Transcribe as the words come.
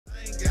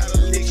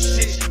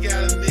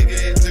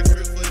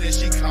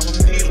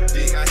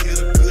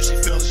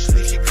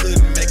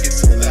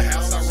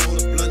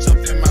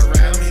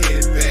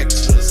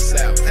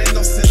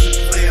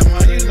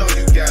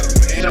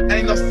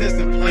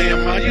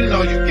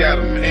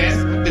got a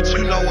man. But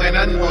you know and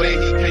I know that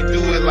he can't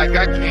do it like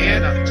I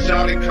can.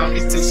 Shawty call me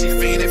till she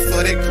fiendin'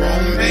 for that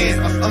grown man.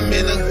 I'm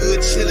in the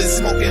hood chillin',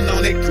 smoking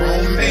on that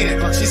grown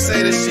man. She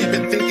say that she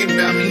been thinking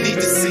about me,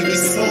 need to see me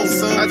soon.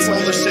 I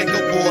told her shake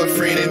her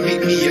boyfriend and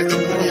meet me at the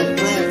room.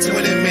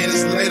 20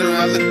 minutes later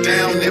I look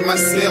down at my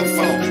cell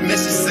phone.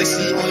 Message say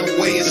she on the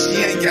way and she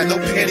ain't got no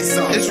panties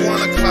on. It's 1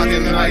 o'clock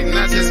at night and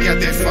I just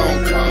got that phone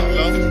call.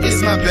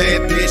 It's my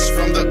bad bitch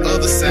from the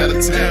other side of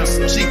town.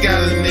 She got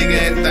a nigga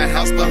at the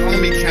house but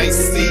homie can't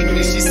see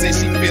me. She said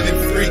she feeling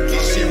freaky,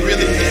 she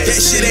really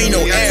that shit ain't no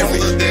I told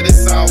average. her that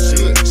it's all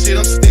good. Shit,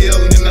 I'm still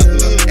in the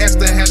hood.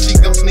 Asked her how she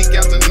gon' sneak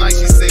out the night.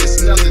 She said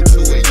it's nothing to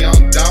it.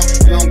 Young dog,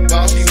 young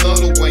boss. She love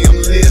the way I'm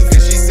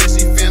living. She said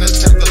she finna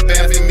take a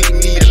bath and meet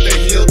me at the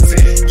Hilton.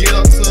 Get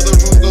up to the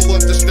room, go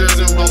up the stairs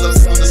and roll up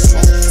on the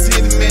smoke.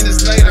 10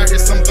 minutes later, I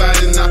hear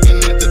somebody knocking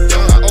at the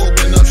door. I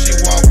open up, she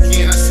walk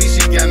in. I see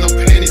she got no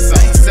panties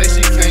on. Say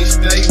she can't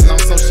stay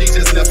long, so she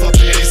just left her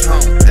panties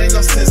home. Ain't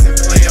no sense in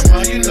playing, ma.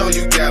 You know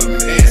you got a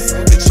man,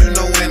 but you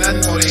know and I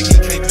know that he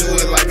can't do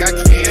it like I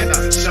can.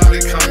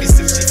 Shawty call me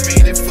since she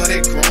fiendin' for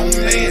that grown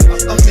man.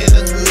 I'm in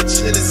the hood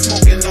chillin',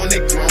 smoking on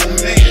that grown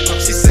man.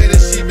 She say that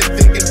she been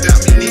thinking about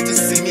me, need to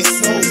see me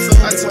soon.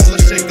 I told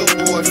her shake her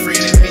boyfriend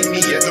and meet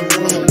me at the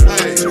room.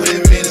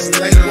 20 minutes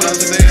later I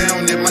was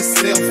down at my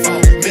cell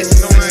phone.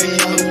 Message say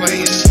she on the way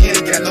and she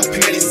ain't got no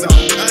panties on.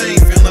 I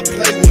ain't finna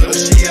play with her,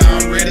 she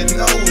already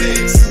know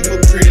that. Super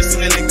pretty,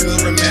 smelling good,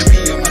 remind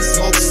me of my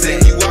smoke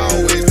set. You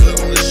always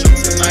put on the show,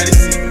 tonight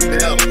it's even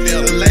better.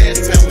 The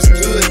last time was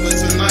good, but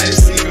tonight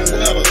it's even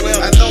better.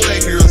 I know that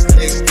girl's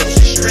next door,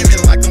 she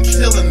screaming like I'm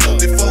killing her.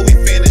 Before we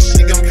finish,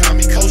 she gon' call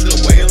me coach the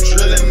way I'm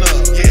drilling up.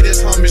 Yeah,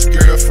 this homie's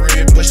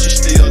girlfriend, but she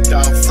still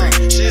dog free.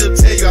 She'll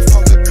tell you I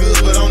fuck her good,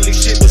 but only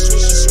shit was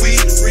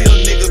sweet. Real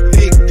nigga,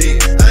 big dick.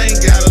 I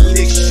ain't gotta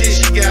lick shit.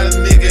 She got a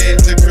nigga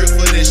at the crib,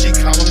 but then she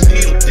call him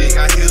needle dick.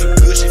 I hit her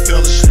good, she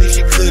fell asleep,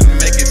 she couldn't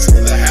make it to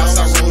the house.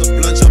 I rolled a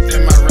blunt, jumped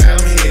in my ride,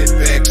 I'm headed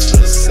back to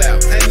the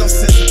south. Ain't no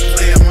sense in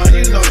playing, man.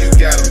 You know you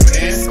got a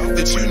man,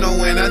 but you know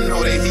and I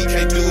know that he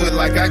can't do it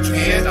like I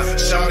can.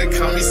 Shawty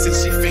call me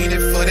since she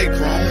fiendin' for that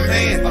grown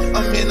man.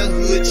 I'm in the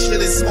hood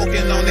chillin',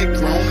 smoking on that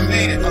grown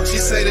man. She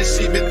say that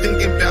she been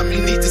thinking about me,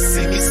 need to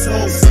see me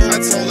soon.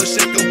 I told her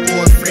shake her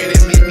boyfriend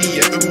and meet me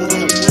at the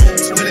room.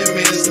 20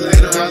 minutes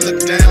later I look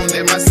down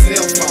at my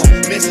cell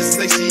phone. Message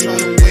say she on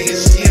the